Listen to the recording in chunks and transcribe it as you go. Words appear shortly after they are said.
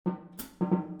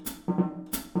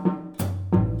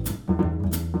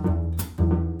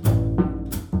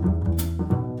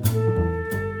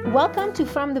Welcome to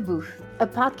From the Booth, a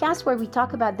podcast where we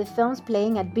talk about the films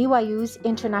playing at BYU's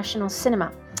International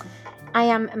Cinema. I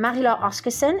am Marie-Laure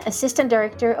Oscarson, Assistant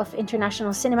Director of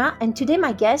International Cinema, and today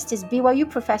my guest is BYU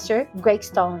Professor Greg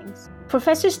Stallings.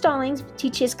 Professor Stallings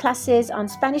teaches classes on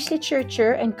Spanish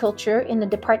literature and culture in the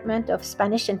Department of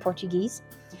Spanish and Portuguese.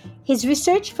 His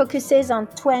research focuses on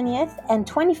 20th and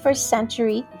 21st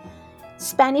century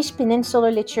Spanish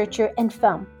peninsular literature and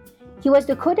film. He was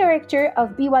the co-director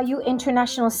of BYU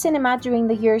International Cinema during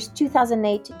the years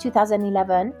 2008 to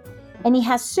 2011, and he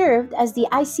has served as the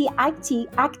IC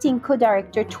acting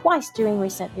co-director twice during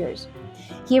recent years.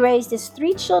 He raised his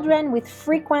 3 children with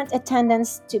frequent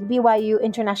attendance to BYU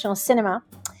International Cinema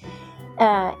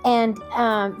and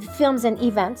films and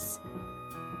events,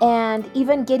 and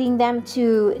even getting them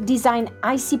to design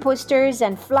IC posters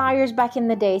and flyers back in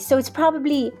the day. So it's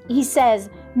probably, he says,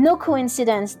 no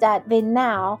coincidence that they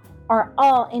now are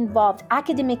all involved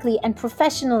academically and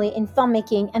professionally in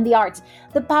filmmaking and the arts.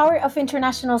 The power of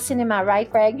international cinema,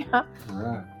 right, Greg?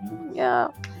 Right. Yeah.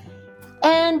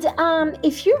 And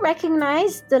if you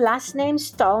recognize the last name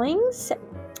Stallings,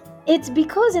 it's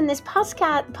because in this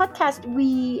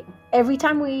podcast, every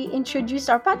time we introduce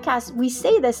our podcast, we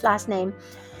say this last name.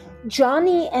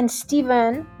 Johnny and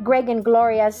Stephen, Greg and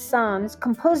Gloria's sons,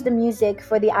 composed the music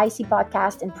for the IC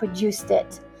podcast and produced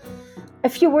it. A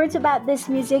few words about this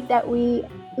music that we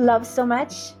love so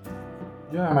much.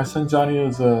 Yeah, my son Johnny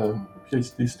is a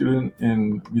PhD student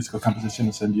in musical composition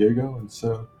in San Diego, and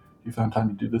so he found time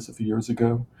to do this a few years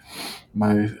ago.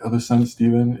 My other son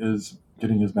Stephen is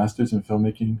getting his master's in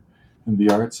filmmaking in the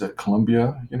arts at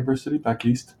Columbia University back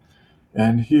east,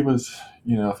 and he was,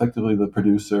 effectively the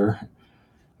producer,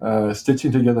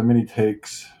 stitching together many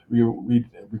takes. We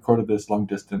recorded this long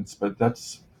distance, but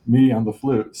that's me on the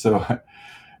flute. So,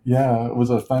 yeah, it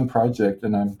was a fun project,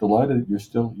 and I'm delighted you're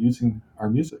still using our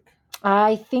music.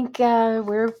 I think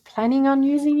we're planning on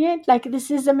using it. Like, this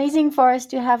is amazing for us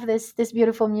to have this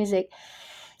beautiful music.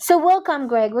 So welcome,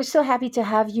 Greg. We're so happy to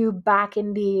have you back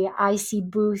in the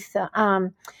IC booth.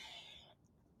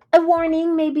 A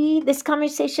warning, maybe this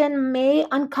conversation may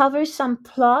uncover some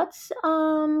plots.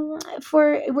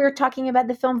 We're talking about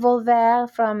the film Volver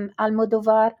from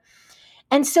Almodóvar.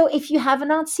 And so if you have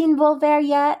not seen Volver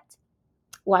yet,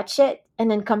 watch it and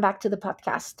then come back to the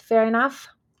podcast. Fair enough?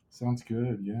 Sounds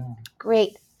good, yeah.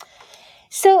 Great.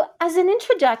 So as an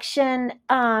introduction,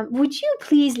 would you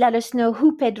please let us know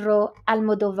who Pedro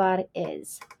Almodóvar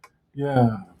is?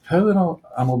 Yeah, Pedro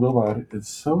Almodóvar is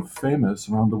so famous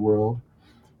around the world,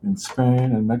 in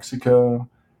Spain and Mexico,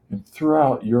 and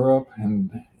throughout Europe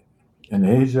and in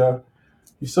Asia.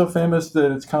 He's so famous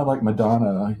that it's kind of like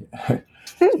Madonna.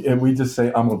 And we just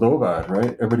say Almodóvar,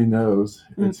 right? Everybody knows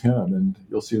it's him. And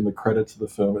you'll see in the credits of the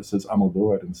film, it says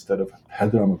Almodóvar instead of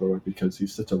Pedro Almodóvar because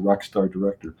he's such a rock star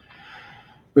director.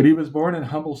 But he was born in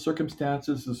humble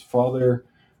circumstances. His father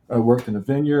worked in a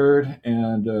vineyard,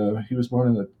 and he was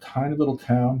born in a tiny little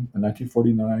town in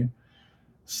 1949,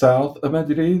 south of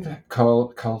Madrid,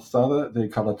 called Calzada de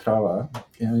Calatrava.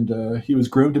 And he was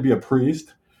groomed to be a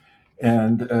priest.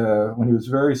 And when he was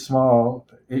very small,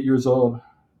 8 years old,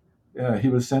 he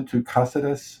was sent to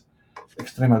Cáceres,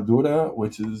 Extremadura,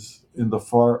 which is in the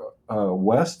far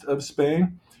west of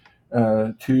Spain,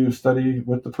 to study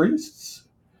with the priests.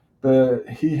 But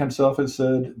he himself has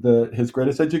said that his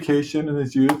greatest education in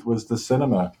his youth was the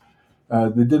cinema.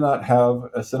 They did not have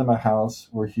a cinema house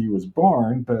where he was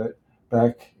born, but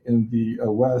back in the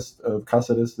west of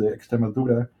Cáceres de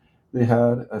Extremadura, they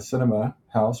had a cinema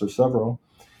house or several.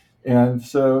 And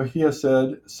so he has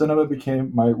said, cinema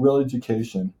became my real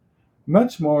education,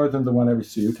 much more than the one I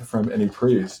received from any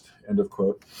priest, end of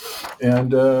quote.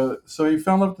 And so he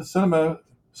fell in love with the cinema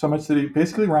so much that he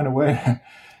basically ran away.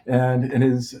 And in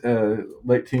his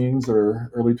late teens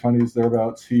or early 20s,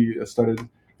 thereabouts, he started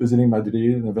visiting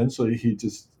Madrid, and eventually he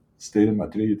just stayed in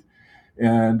Madrid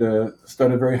and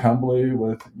started very humbly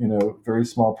with, very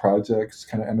small projects,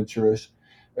 kind of amateurish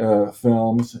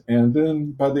films. And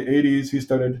then by the 80s, he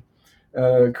started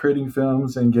creating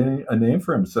films and getting a name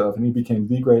for himself, and he became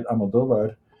the great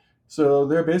Almodóvar. So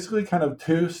there are basically kind of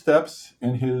 2 steps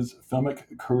in his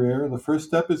filmic career. The first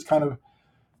step is kind of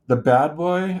the bad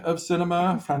boy of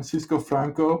cinema, Francisco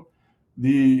Franco,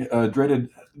 the dreaded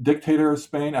dictator of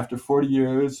Spain after 40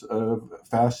 years of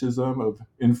fascism, of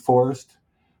enforced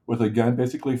with a gun,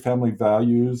 basically family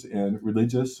values and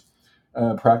religious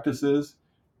practices,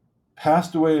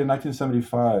 passed away in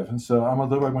 1975. And so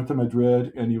Almodóvar went to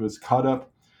Madrid, and he was caught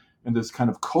up in this kind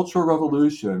of cultural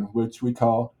revolution, which we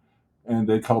call, and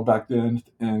they called back then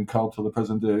and called to the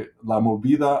present day, La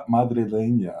Movida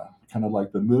Madrileña, kind of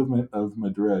like the movement of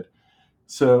Madrid.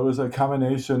 So it was a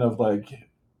combination of like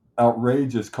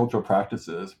outrageous cultural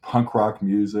practices, punk rock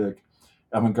music,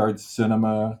 avant-garde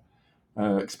cinema,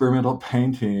 experimental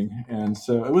painting. And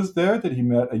so it was there that he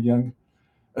met a young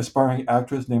aspiring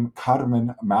actress named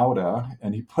Carmen Maura,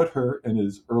 and he put her in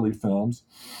his early films.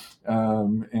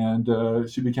 And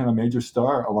she became a major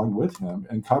star along with him.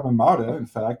 And Carmen Maura, in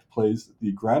fact, plays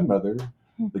the grandmother,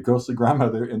 the ghostly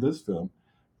grandmother in this film,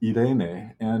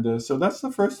 Irene. And so that's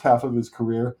the first half of his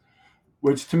career,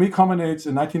 which to me culminates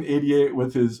in 1988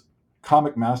 with his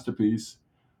comic masterpiece,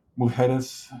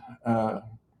 Mujeres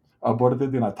al borde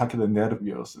de un ataque de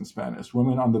nervios in Spanish,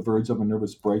 Women on the Verge of a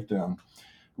Nervous Breakdown,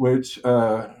 which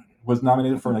was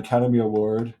nominated for an Academy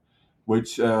Award,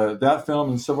 which that film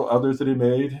and several others that he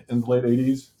made in the late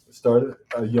 80s starred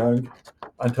a young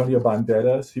Antonio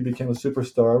Banderas. He became a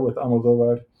superstar with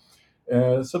Almodóvar.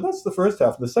 So that's the first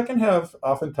half. The second half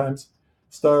oftentimes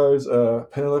stars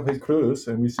Penelope Cruz,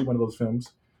 and we see one of those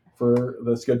films for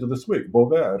the schedule this week,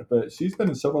 Volver. But she's been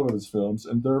in several of his films,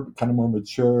 and they're kind of more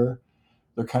mature.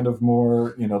 They're kind of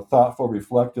more, thoughtful,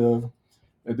 reflective.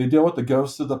 They deal with the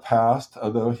ghosts of the past,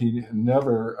 although he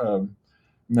never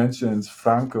mentions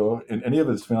Franco in any of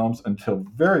his films until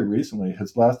very recently.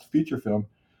 His last feature film,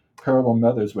 Parallel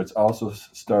Mothers, which also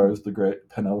stars the great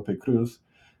Penelope Cruz,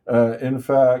 in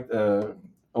fact,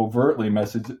 overtly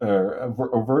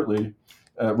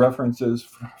references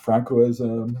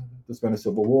Francoism, the Spanish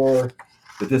Civil War,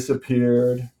 the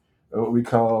disappeared, what we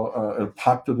call El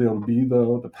Pacto de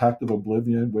Olvido, the Pact of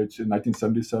Oblivion, which in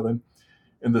 1977,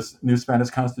 in this new Spanish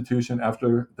Constitution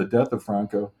after the death of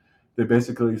Franco, they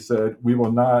basically said, we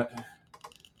will not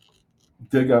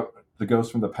dig up the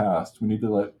ghosts from the past. We need to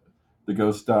let the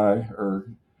ghosts die or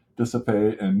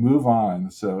dissipate and move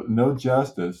on. So no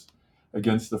justice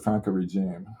against the Franco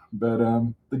regime. But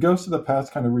the ghosts of the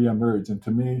past kind of reemerge. And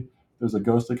to me, there's a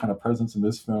ghostly kind of presence in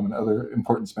this film and other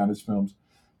important Spanish films,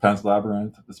 Pan's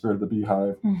Labyrinth, The Spirit of the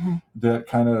Beehive, that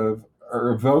kind of are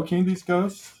evoking these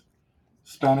ghosts,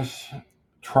 Spanish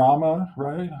trauma,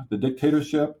 right? The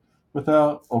dictatorship,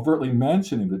 without overtly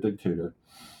mentioning the dictator.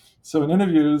 So in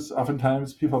interviews,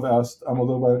 oftentimes people have asked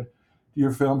Almodóvar, do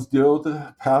your films deal with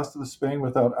the past of Spain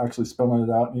without actually spelling it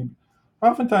out? And he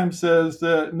oftentimes says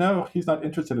that no, he's not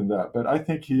interested in that, but I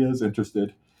think he is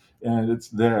interested, and it's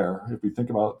there if we think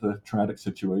about the traumatic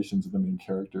situations of the main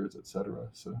characters, etc.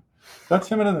 So that's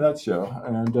him in a nutshell.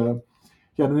 And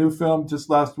he had a new film just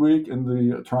last week in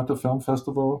the Toronto Film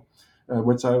Festival,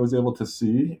 which I was able to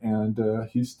see, and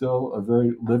he's still a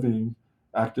very living,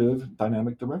 active,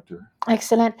 dynamic director.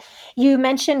 Excellent. You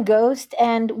mentioned Ghost,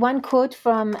 and one quote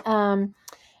from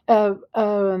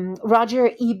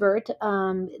Roger Ebert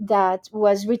that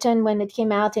was written when it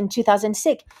came out in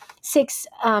 2006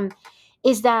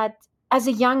 is that as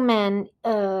a young man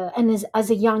and as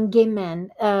a young gay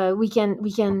man, we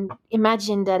can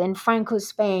imagine that in Franco's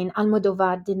Spain,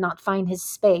 Almodóvar did not find his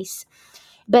space,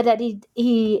 but that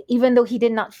he even though he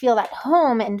did not feel at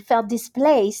home and felt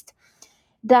displaced,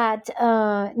 that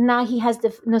now he has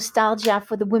the nostalgia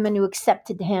for the women who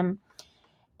accepted him,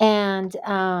 and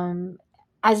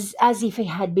as if he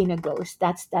had been a ghost.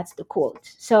 That's the quote.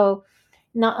 So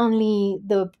not only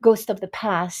the ghost of the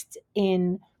past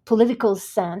in political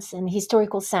sense and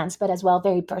historical sense, but as well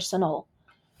very personal.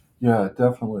 Yeah,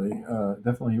 definitely.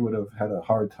 Definitely he would have had a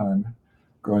hard time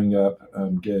growing up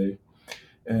gay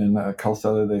in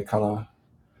Calzada de Calatrava,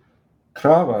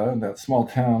 that small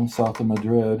town south of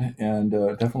Madrid, and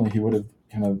definitely he would have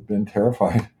kind of been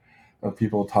terrified of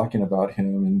people talking about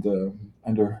him. And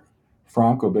under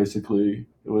Franco, basically,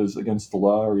 it was against the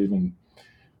law or even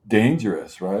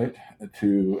dangerous, right,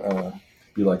 to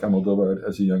be like Almodóvar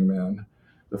as a young man.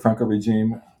 The Franco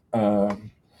regime,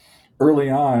 early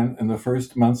on in the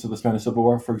first months of the Spanish Civil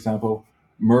War, for example,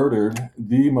 murdered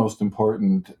the most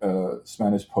important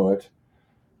Spanish poet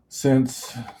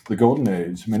since the Golden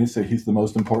Age. Many say he's the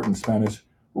most important Spanish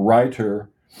writer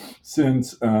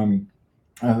since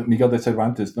Miguel de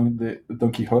Cervantes,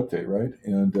 Don Quixote, right?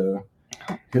 And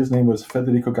his name was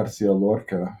Federico Garcia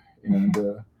Lorca.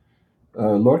 And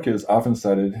Lorca is often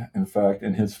cited, in fact,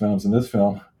 in his films. In this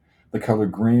film, the color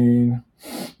green,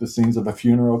 the scenes of a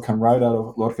funeral come right out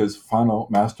of Lorca's final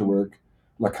masterwork,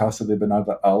 La Casa de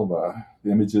Bernarda Alba,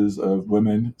 the images of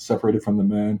women separated from the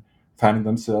men, finding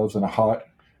themselves in a hot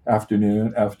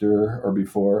afternoon after or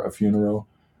before a funeral.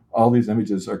 All these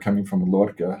images are coming from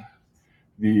Lorca.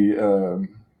 The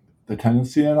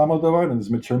tendency in Almodóvar in his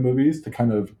mature movies to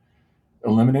kind of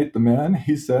eliminate the men,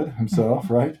 he said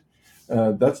himself, right?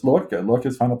 That's Lorca.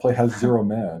 Lorca's final play has 0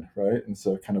 men, right? And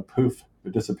so kind of poof,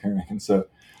 they're disappearing. And so,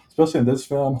 especially in this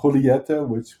film, Julieta,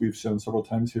 which we've shown several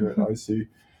times here at IC,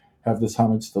 have this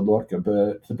homage to Lorca.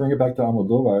 But to bring it back to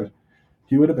Almodóvar,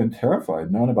 he would have been terrified,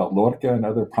 knowing about Lorca and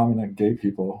other prominent gay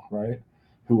people, right,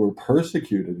 who were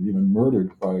persecuted and even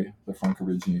murdered by the Franco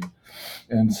regime.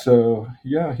 And so,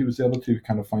 yeah, he was able to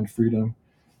kind of find freedom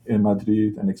in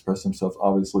Madrid and express himself,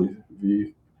 obviously,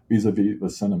 vis-a-vis the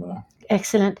cinema.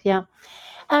 Excellent. Yeah.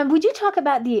 Would you talk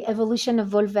about the evolution of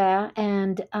Volver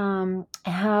and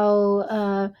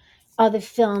how other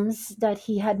films that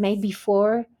he had made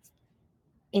before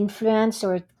influence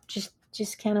or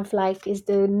just kind of like is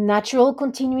the natural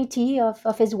continuity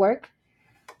of his work?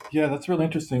 Yeah, that's really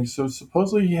interesting. So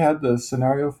supposedly he had the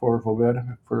scenario for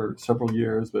Volver for several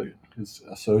years, but his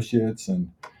associates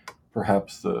and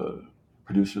perhaps the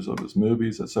producers of his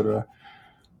movies, etc.,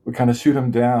 would kind of shoot him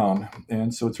down.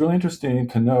 And so it's really interesting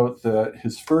to note that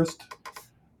his first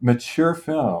mature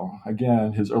film,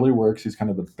 again, his early works, he's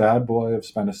kind of the bad boy of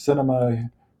Spanish cinema.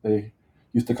 They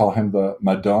used to call him the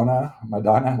Madonna,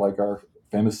 like our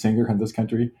famous singer in this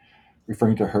country,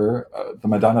 referring to her, the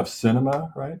Madonna of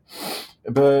cinema, right?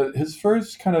 But his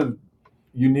first kind of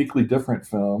uniquely different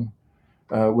film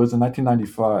was in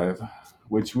 1995,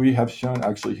 which we have shown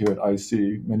actually here at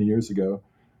IC many years ago,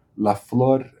 La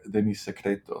Flor de mi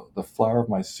Secreto, The Flower of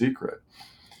My Secret.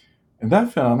 And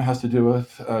that film has to do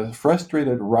with a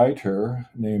frustrated writer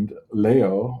named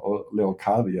Leo, or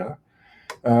Leocadia,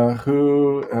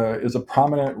 who is a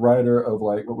prominent writer of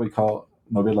like what we call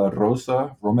novela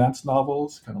rosa, romance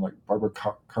novels, kind of like Barbara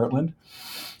Cartland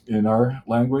in our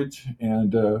language.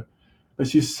 And but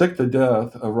she's sick to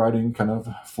death of writing kind of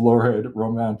florid,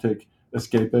 romantic,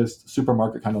 escapist,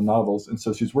 supermarket kind of novels. And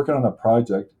so she's working on a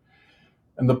project.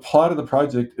 And the plot of the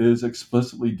project is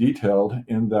explicitly detailed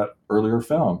in that earlier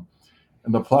film.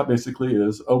 And the plot basically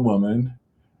is a woman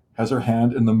has her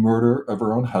hand in the murder of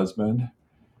her own husband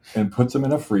and puts him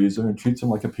in a freezer and treats him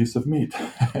like a piece of meat.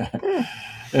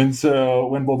 And so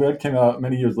when Volver came out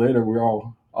many years later, we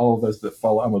all of us that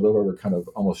follow Almodóvar were kind of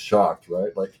almost shocked,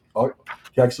 right? Like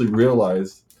he actually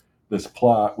realized this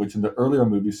plot, which in the earlier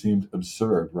movie seemed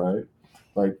absurd, right?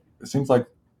 Like it seems like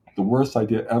the worst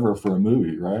idea ever for a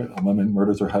movie, right? A woman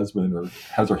murders her husband or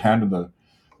has her hand in the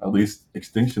at least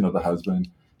extinction of the husband,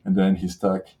 and then he's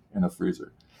stuck in a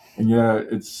freezer. And yeah,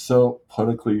 it's so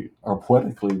poetically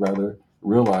rather,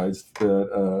 realized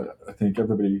that I think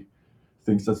everybody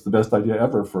thinks that's the best idea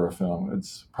ever for a film.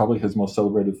 It's probably his most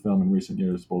celebrated film in recent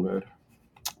years, Volver.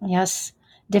 Yes,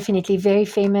 definitely very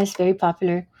famous, very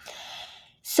popular.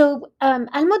 So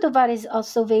Almodovar is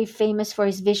also very famous for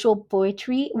his visual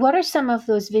poetry. What are some of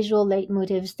those visual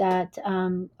leitmotifs that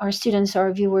our students,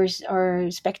 our viewers, our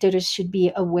spectators should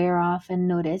be aware of and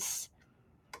notice?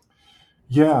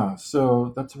 Yeah,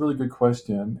 so that's a really good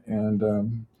question.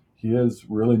 And he is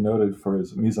really noted for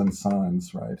his mise en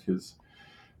scènes, right? His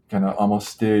kind of almost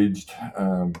staged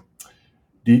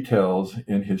details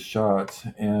in his shots.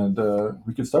 And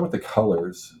we could start with the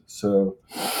colors. So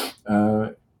uh,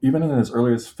 even in his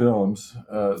earliest films,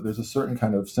 there's a certain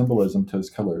kind of symbolism to his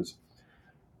colors.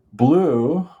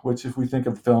 Blue, which if we think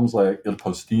of films like Il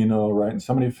Postino, right, and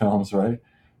so many films, right,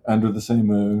 Under the Same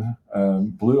Moon,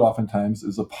 blue oftentimes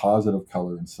is a positive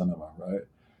color in cinema, right?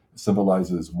 It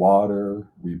symbolizes water,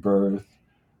 rebirth,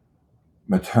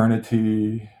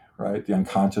 maternity, right, the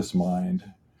unconscious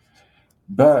mind.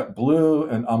 But blue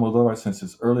in Almodóvar, since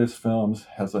his earliest films,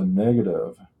 has a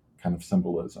negative kind of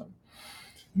symbolism.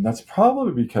 And that's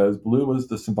probably because blue was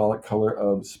the symbolic color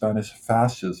of Spanish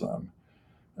fascism.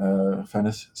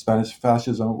 Spanish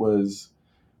fascism was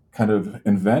kind of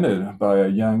invented by a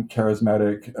young,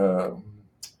 charismatic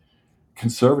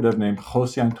conservative named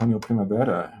Jose Antonio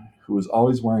Primavera, who was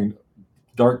always wearing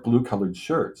dark blue colored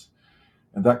shirts.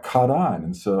 And that caught on.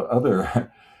 And so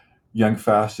other young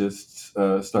fascists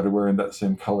started wearing that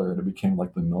same color, and it became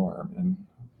like the norm and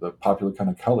the popular kind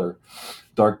of color,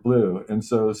 dark blue. And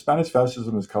so Spanish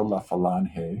fascism is called La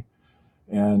Falange.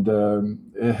 And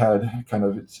it had kind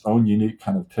of its own unique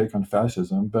kind of take on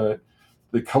fascism. But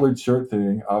the colored shirt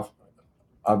thing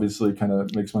obviously kind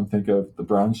of makes one think of the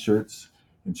brown shirts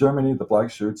in Germany, the black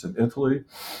shirts in Italy.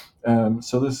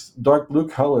 So this dark blue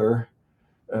color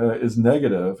is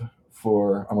negative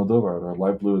for Almodóvar, or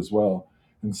light blue as well.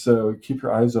 And so keep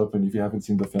your eyes open if you haven't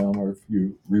seen the film or if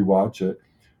you rewatch it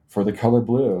for the color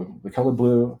blue. The color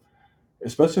blue,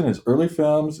 especially in his early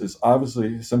films, is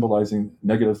obviously symbolizing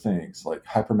negative things like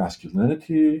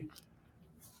hypermasculinity,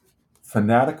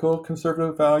 fanatical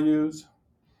conservative values,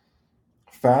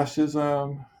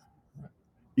 fascism,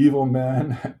 evil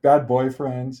men, bad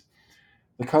boyfriends.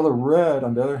 The color red,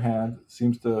 on the other hand,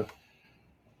 seems to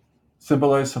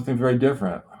symbolize something very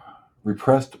different.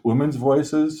 Repressed women's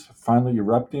voices finally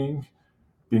erupting,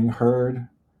 being heard.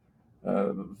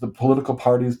 The political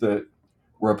parties that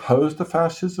were opposed to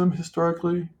fascism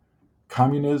historically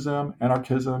communism,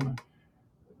 anarchism.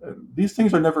 These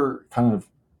things are never kind of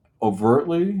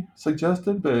overtly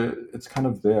suggested, but it's kind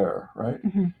of there, right?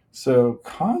 Mm-hmm. So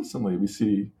constantly we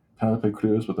see Penelope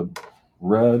Cruz with a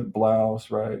red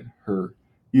blouse, right? Her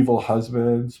evil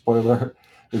husband, spoiler,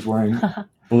 is wearing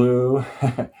blue.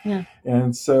 Yeah.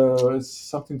 And so it's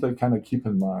something to kind of keep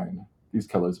in mind, these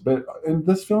colors. But in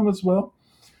this film as well,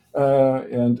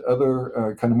 and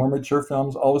other kind of more mature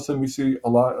films, all of a sudden we see a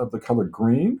lot of the color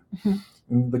green. Mm-hmm.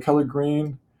 And the color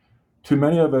green, to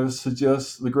many of us,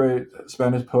 suggests the great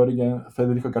Spanish poet again,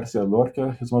 Federico Garcia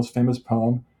Lorca, his most famous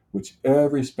poem, which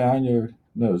every Spaniard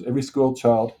knows. Every school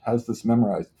child has this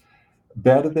memorized.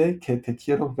 Verde que te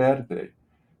quiero verde.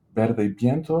 Verde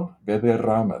viento, verde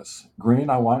ramas. Green,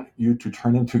 I want you to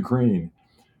turn into green.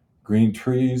 Green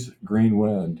trees, green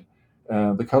wind.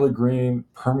 The color green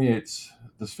permeates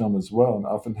this film as well and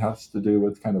often has to do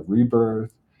with kind of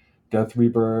rebirth, death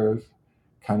rebirth,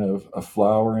 kind of a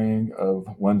flowering of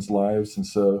one's lives. And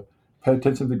so pay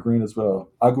attention to green as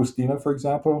well. Agustina, for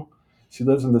example, she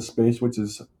lives in this space which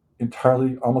is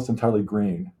almost entirely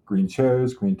green. Green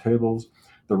chairs, green tables.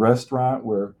 The restaurant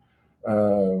where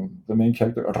the main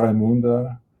character,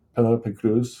 Raimunda Penelope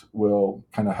Cruz, will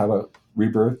kind of have a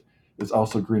rebirth is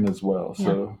also green as well. Yeah.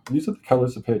 So these are the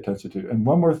colors to pay attention to. And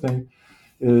one more thing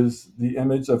is the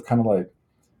image of kind of like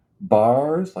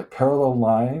bars, like parallel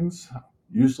lines,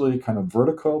 usually kind of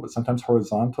vertical, but sometimes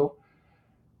horizontal,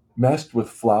 meshed with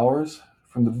flowers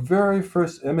from the very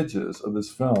first images of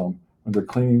this film when they're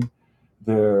cleaning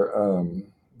their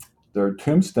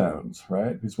tombstones,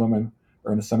 right? These women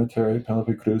are in a cemetery,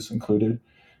 Penelope Cruz included,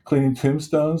 cleaning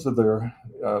tombstones of their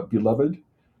beloved,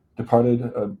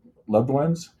 departed loved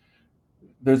ones.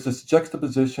 There's this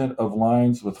juxtaposition of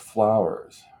lines with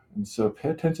flowers. And so pay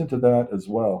attention to that as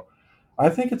well. I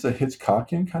think it's a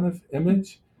Hitchcockian kind of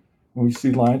image. When we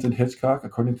see lines in Hitchcock,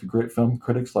 according to great film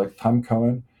critics like Tom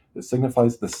Cohen, it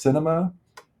signifies the cinema.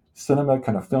 Cinema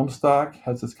kind of film stock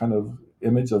has this kind of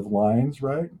image of lines,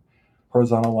 right?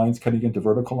 Horizontal lines cutting into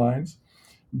vertical lines.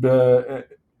 But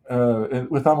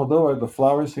with Almodóvar, the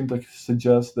flowers seem to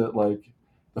suggest that, like,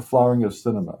 the flowering of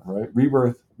cinema, right?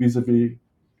 Rebirth vis-a-vis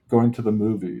going to the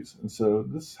movies. And so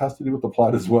this has to do with the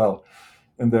plot as well,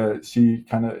 and that she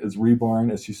kind of is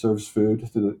reborn as she serves food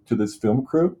to this film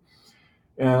crew.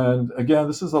 And again,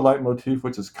 this is a leitmotif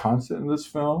which is constant in this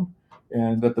film.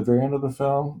 And at the very end of the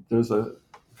film, there's a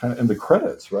kind of in the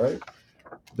credits, right?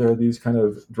 There are these kind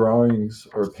of drawings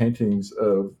or paintings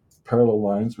of parallel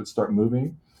lines which start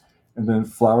moving, and then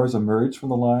flowers emerge from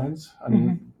the lines. I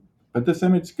mean, but this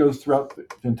image goes throughout the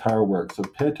entire work, so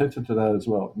pay attention to that as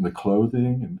well. And the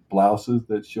clothing and blouses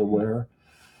that she'll wear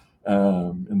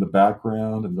in the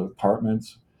background and the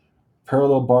apartments,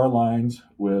 parallel bar lines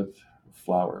with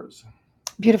flowers.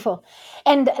 Beautiful.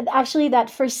 And actually, that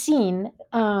first scene,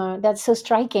 that's so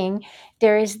striking.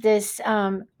 There is this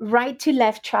right to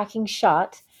left tracking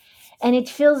shot, and it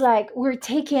feels like we're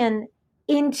taken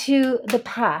into the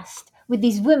past with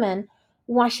these women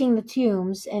washing the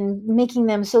tombs and making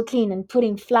them so clean and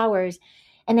putting flowers,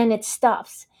 and then it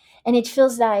stops. And it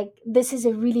feels like this is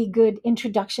a really good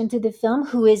introduction to the film,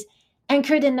 who is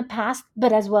anchored in the past,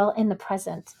 but as well in the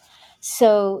present.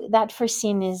 So that first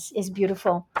scene is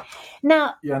beautiful.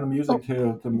 Now, Yeah, and the music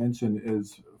too, to mention,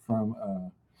 is from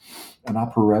an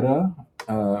operetta,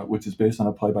 which is based on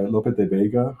a play by Lope de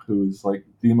Vega, who is like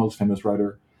the most famous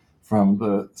writer from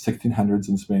the 1600s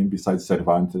in Spain, besides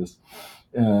Cervantes.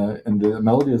 And the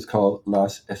melody is called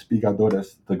Las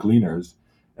Espigadoras, the Gleaners.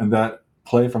 And that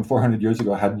play from 400 years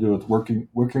ago had to do with working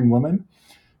women,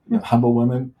 humble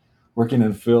women, working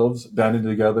in fields, banding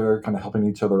together, kind of helping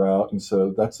each other out. And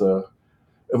so that's a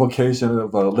evocation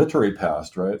of a literary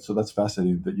past, right? So that's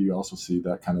fascinating that you also see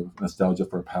that kind of nostalgia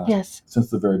for a past yes, since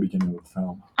the very beginning of the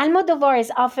film. Almodóvar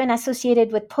is often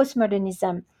associated with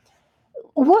postmodernism.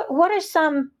 What are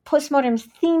some postmodern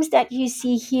themes that you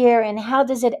see here, and how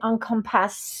does it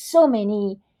encompass so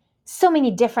many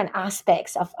different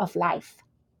aspects of life?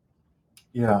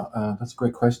 Yeah, that's a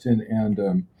great question.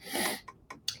 And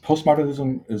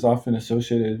postmodernism is often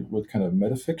associated with kind of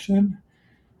metafiction,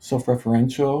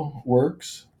 self-referential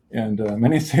works. And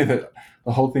many say that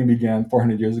the whole thing began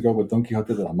 400 years ago with Don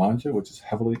Quixote de la Mancha, which is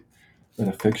heavily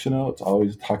metafictional. It's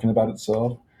always talking about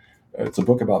itself. It's a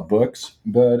book about books.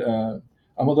 But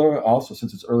Almodóvar also,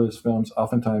 since its earliest films,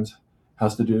 oftentimes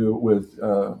has to do with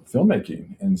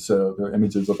filmmaking. And so there are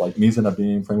images of like mise en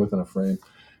abîme, frame within a frame.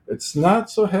 It's not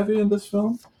so heavy in this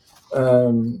film.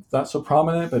 Not so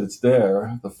prominent, but it's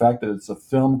there. The fact that it's a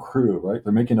film crew, right?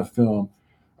 They're making a film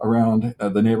around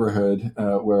the neighborhood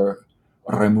where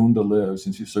Raimunda lives,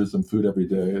 and she serves them food every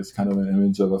day. Is kind of an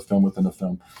image of a film within a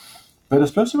film. But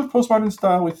especially with postmodern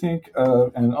style, we think,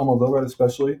 and Almodóvar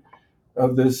especially,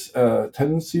 of this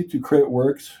tendency to create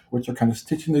works which are kind of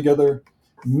stitching together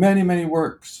many, many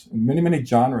works, many, many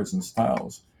genres and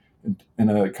styles in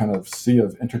a kind of sea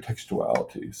of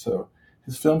intertextuality. So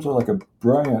his films are like a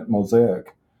brilliant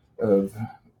mosaic of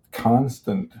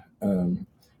constant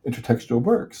intertextual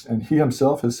works. And he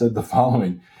himself has said the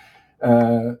following,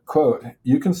 quote,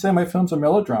 "You can say my films are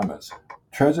melodramas,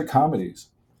 tragic comedies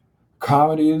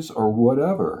or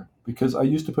whatever, because I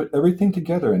used to put everything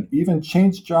together and even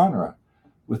change genre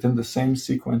within the same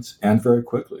sequence and very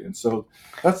quickly." And so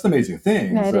that's the amazing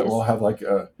thing, is that we'll have like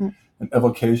an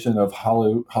evocation of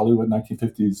Hollywood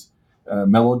 1950s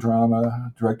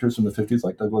melodrama directors from the 50s,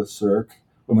 like Douglas Sirk,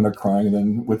 Women Are Crying, and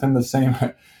then within the same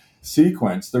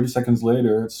sequence, 30 seconds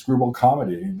later, it's screwball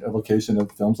comedy, evocation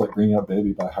of films like Bringing Up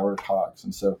Baby by Howard Hawks.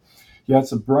 And so, yeah,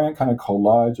 it's a brilliant kind of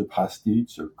collage or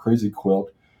pastiche or crazy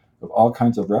quilt of all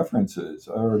kinds of references.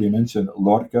 I already mentioned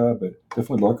Lorca, but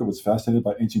definitely Lorca was fascinated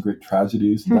by ancient Greek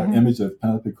tragedies. And that image of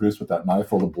Penelope Cruz with that knife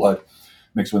full of blood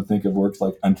makes one think of works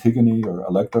like Antigone or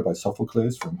Electra by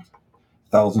Sophocles from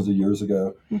thousands of years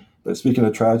ago. But speaking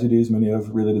of tragedies, many have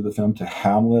related the film to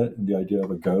Hamlet and the idea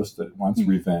of a ghost that wants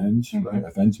revenge, right?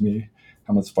 Avenge me,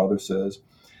 Hamlet's father says.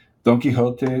 Don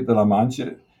Quixote de la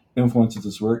Mancha influences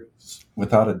this work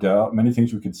without a doubt. Many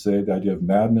things we could say, the idea of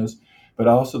madness, but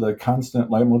also the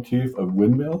constant leitmotif of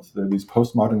windmills. There are these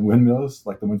postmodern windmills,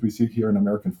 like the ones we see here in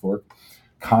American Fork,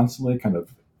 constantly kind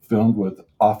of filmed with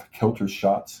off-kilter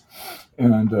shots.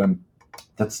 And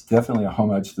that's definitely a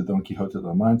homage to Don Quixote de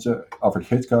la Mancha. Alfred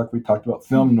Hitchcock, we talked about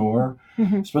film noir,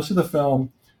 especially the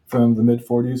film from the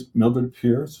mid-40s, Mildred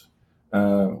Pierce,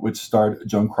 which starred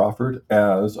Joan Crawford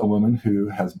as a woman who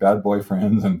has bad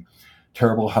boyfriends and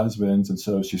terrible husbands, and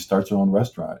so she starts her own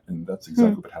restaurant, and that's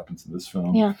exactly what happens in this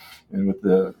film. Yeah. And with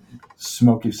the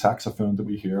smoky saxophone that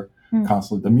we hear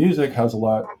constantly, the music has a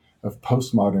lot of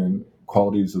postmodern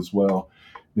qualities as well.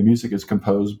 The music is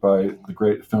composed by the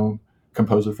great film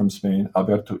composer from Spain,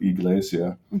 Alberto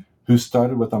Iglesias, who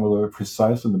started with Almodóvar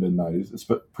precisely in the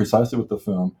mid-90s, precisely with the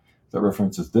film that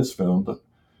references this film,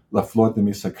 La Flor de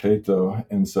mi Secreto.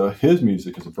 And so his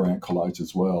music is a brilliant collage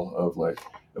as well of like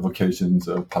evocations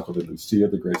of Paco de Lucia,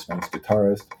 the great Spanish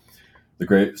guitarist, the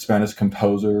great Spanish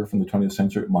composer from the 20th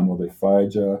century, Manuel de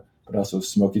Falla, but also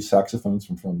smoky saxophones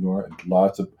from film noir, and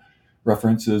lots of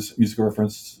musical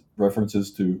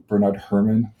references to Bernard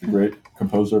Herrmann, the great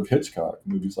composer of Hitchcock,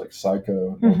 movies like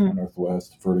Psycho, North by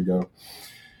Northwest, Vertigo.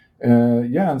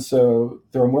 And so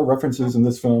there are more references in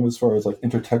this film as far as like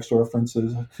intertextual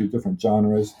references to different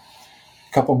genres.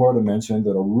 A couple more to mention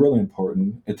that are really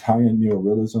important. Italian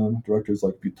neorealism, directors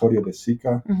like Vittorio De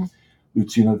Sica,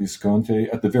 Luciano Visconti.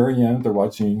 At the very end, they're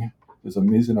watching this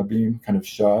amazing beam kind of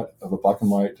shot of a black and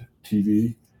white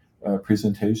TV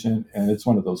presentation, and it's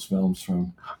one of those films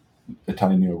from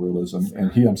Italian neorealism,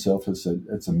 and he himself has said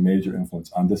it's a major influence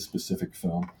on this specific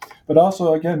film, but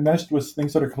also again meshed with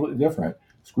things that are completely different.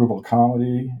 Screwball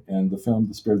comedy and the film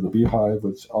The Spirit of the Beehive,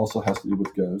 which also has to do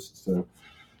with ghosts. So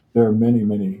there are many,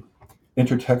 many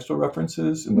intertextual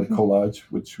references in the collage,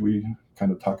 which we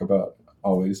kind of talk about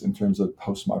always in terms of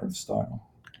postmodern style.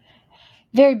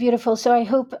 Very beautiful. So I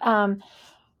hope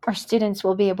our students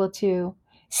will be able to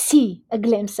see a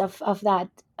glimpse of that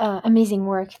amazing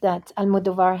work that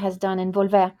Almodóvar has done in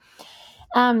Volver.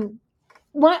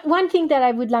 One thing that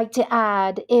I would like to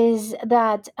add is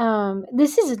that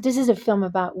this is a film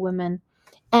about women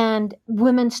and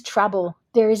women's trouble.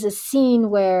 There is a scene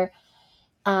where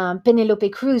Penelope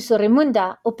Cruz, or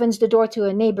Remunda, opens the door to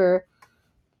a neighbor,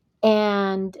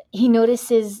 and he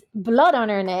notices blood on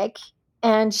her neck.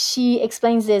 And she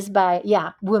explains this by,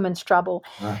 women's trouble.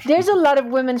 There's a lot of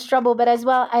women's trouble, but as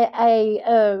well,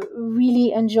 I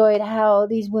really enjoyed how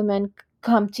these women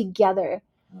come together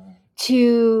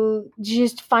to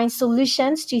just find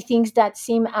solutions to things that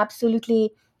seem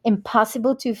absolutely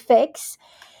impossible to fix,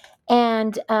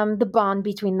 and the bond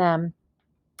between them.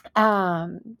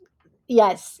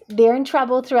 Yes, they're in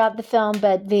trouble throughout the film,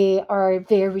 but they are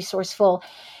very resourceful.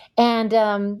 And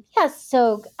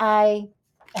so I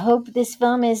hope this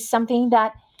film is something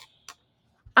that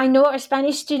I know our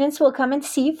Spanish students will come and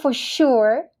see for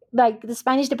sure. Like, the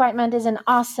Spanish department is an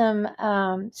awesome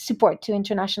support to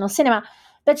international cinema,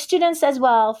 but students as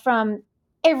well from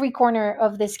every corner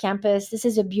of this campus. This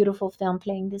is a beautiful film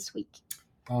playing this week.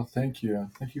 Oh, thank you.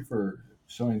 Thank you for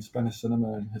showing Spanish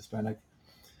cinema and Hispanic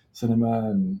cinema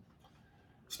and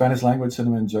Spanish language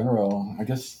cinema in general. I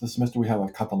guess this semester we have a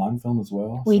Catalan film as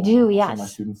well. We do, yes. I'll show my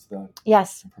students that.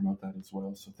 Yes. And promote that as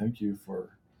well. So thank you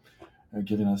for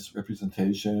giving us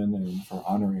representation and for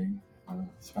honoring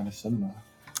Spanish cinema.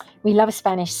 We love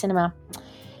Spanish cinema.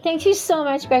 Thank you so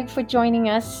much, Greg, for joining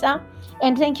us.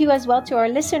 And thank you as well to our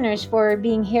listeners for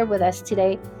being here with us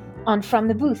today on From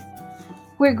the Booth.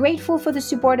 We're grateful for the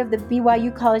support of the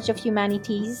BYU College of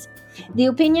Humanities. The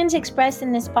opinions expressed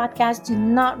in this podcast do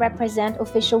not represent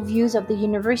official views of the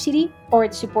university or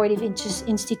its supportive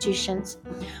institutions.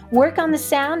 Work on the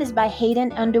sound is by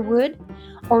Hayden Underwood.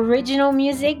 Original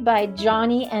music by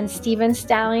Johnny and Steven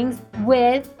Stallings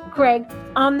with Greg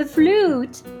on the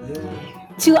flute.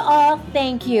 To all,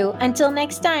 thank you. Until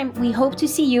next time, we hope to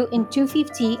see you in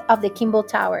 250 of the Kimball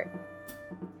Tower.